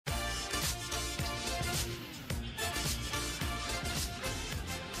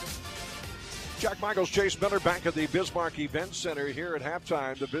Jack Michaels, Chase Miller back at the Bismarck Event Center here at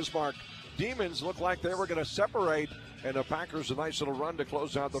halftime. The Bismarck Demons look like they were going to separate, and the Packers a nice little run to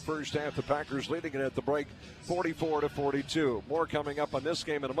close out the first half. The Packers leading it at the break 44-42. More coming up on this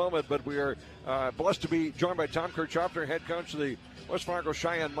game in a moment, but we are blessed to be joined by Tom Kirchhoffner, head coach of the West Fargo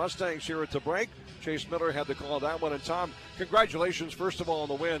Cheyenne Mustangs here at the break. Chase Miller had the call on that one. And Tom, congratulations, first of all, on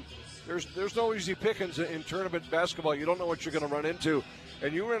the win. There's no easy pickings in tournament basketball. You don't know what you're going to run into.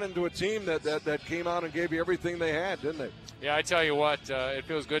 And you ran into a team that came out and gave you everything they had, didn't they? Yeah, I tell you what, it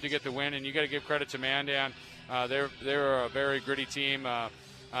feels good to get the win, and you got to give credit to Mandan. They're a very gritty team.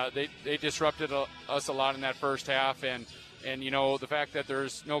 They disrupted us a lot in that first half, and you know, the fact that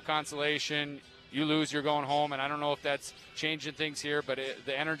there's no consolation, you lose, you're going home, and I don't know if that's changing things here, but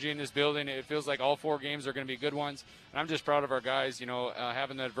the energy in this building, it feels like all four games are going to be good ones, and I'm just proud of our guys, you know,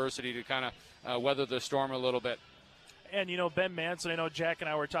 having the adversity to kind of weather the storm a little bit. And, you know, Ben Manson, I know Jack and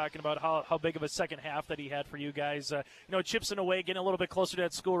I were talking about how big of a second half that he had for you guys. You know, chips in a way, getting a little bit closer to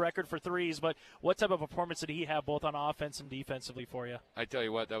that school record for threes, but what type of performance did he have both on offense and defensively for you? I tell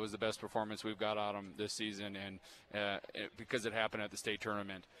you what, that was the best performance we've got out of him this season, and because it happened at the state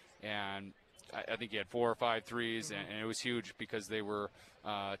tournament. And I think he had 4 or 5 threes, and it was huge because they were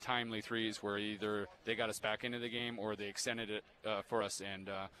timely threes where either they got us back into the game or they extended it for us. And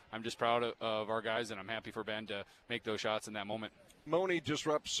I'm just proud of our guys, and I'm happy for Ben to make those shots in that moment. Moni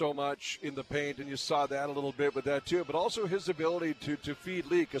disrupts so much in the paint, and you saw that a little bit with that too, but also his ability to feed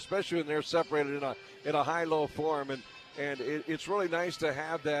Leak, especially when they're separated in a high-low form. And it's really nice to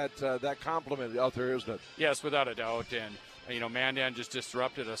have that compliment out there, isn't it? Yes, without a doubt. And you know, Mandan just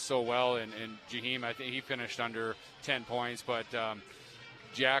disrupted us so well, and Jaheim, I think he finished under 10 points, but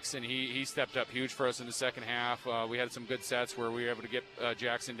Jackson, he stepped up huge for us in the second half. We had some good sets where we were able to get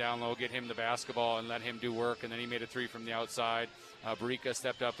Jackson down low, get him the basketball, and let him do work, and then he made a 3 from the outside. Barika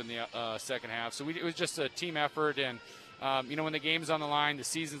stepped up in the second half. So it was just a team effort, and you know, when the game's on the line, the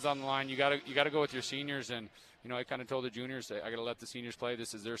season's on the line, you gotta go with your seniors. And you know, I kind of told the juniors, I got to let the seniors play.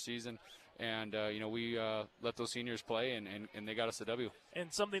 This is their season. And, you know, we let those seniors play, and they got us a W.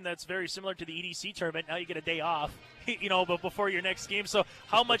 And something that's very similar to the EDC tournament, now you get a day off, you know, but before your next game. So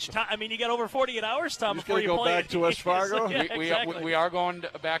how much time? I mean, you got over 48 hours, Tom, before you go back to West Fargo? Yeah, exactly. We are going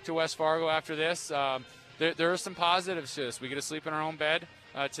back to West Fargo after this. There are some positives to this. We get to sleep in our own bed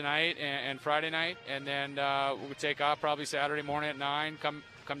tonight and Friday night, and then we take off probably Saturday morning at 9, come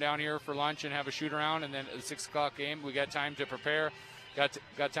down here for lunch and have a shoot-around, and then at the 6 o'clock game, we got time to prepare.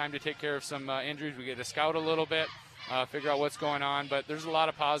 Got time to take care of some injuries. We get to scout a little bit, figure out what's going on. But there's a lot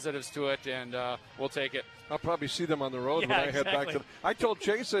of positives to it, and we'll take it. I'll probably see them on the road when I head back to. I told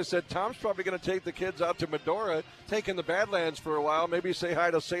Chase, I said, Tom's probably going to take the kids out to Medora, taking the Badlands for a while, maybe say hi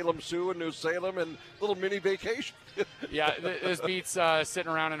to Salem Sioux and New Salem, and a little mini vacation. Yeah, this beats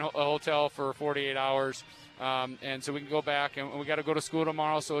sitting around in a hotel for 48 hours. And so we can go back, and we got to go to school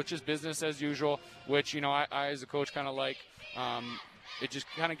tomorrow, so it's just business as usual, which, you know, I as a coach kind of like. It just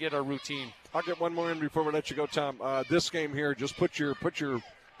kind of get our routine. I'll get one more in before we let you go, Tom. This game here, just put your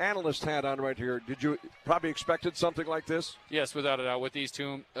analyst hat on right here. Did you probably expected something like this? Yes, without a doubt. With these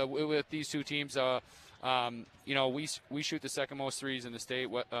two teams, you know, we shoot the second most threes in the state.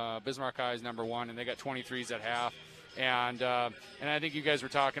 Bismarck High is number 1, and they got 23s at half. And I think you guys were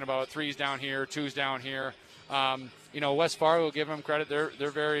talking about 3s down here, 2s down here. You know, West Fargo, give them credit. They're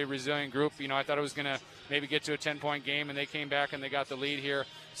a very resilient group. You know, I thought it was going to maybe get to a 10-point game, and they came back and they got the lead here.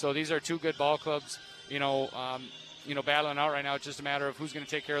 So these are 2 good ball clubs, you know, battling out right now. It's just a matter of who's going to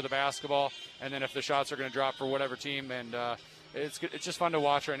take care of the basketball, and then if the shots are going to drop for whatever team. And it's just fun to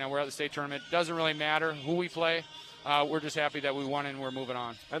watch right now. We're at the state tournament. It doesn't really matter who we play. We're just happy that we won and we're moving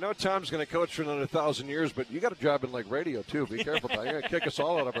on. I know Tom's going to coach for another 1,000 years, but you got a job in like radio too. Be careful, Tom. You're going to kick us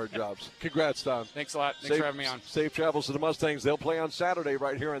all out of our jobs. Congrats, Tom. Thanks a lot. Thanks for having me on. Safe travels to the Mustangs. They'll play on Saturday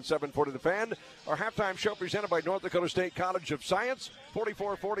right here on 740 The Fan. Our halftime show presented by North Dakota State College of Science.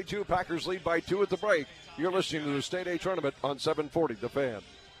 44-42. Packers lead by 2 at the break. You're listening to the State A Tournament on 740 The Fan.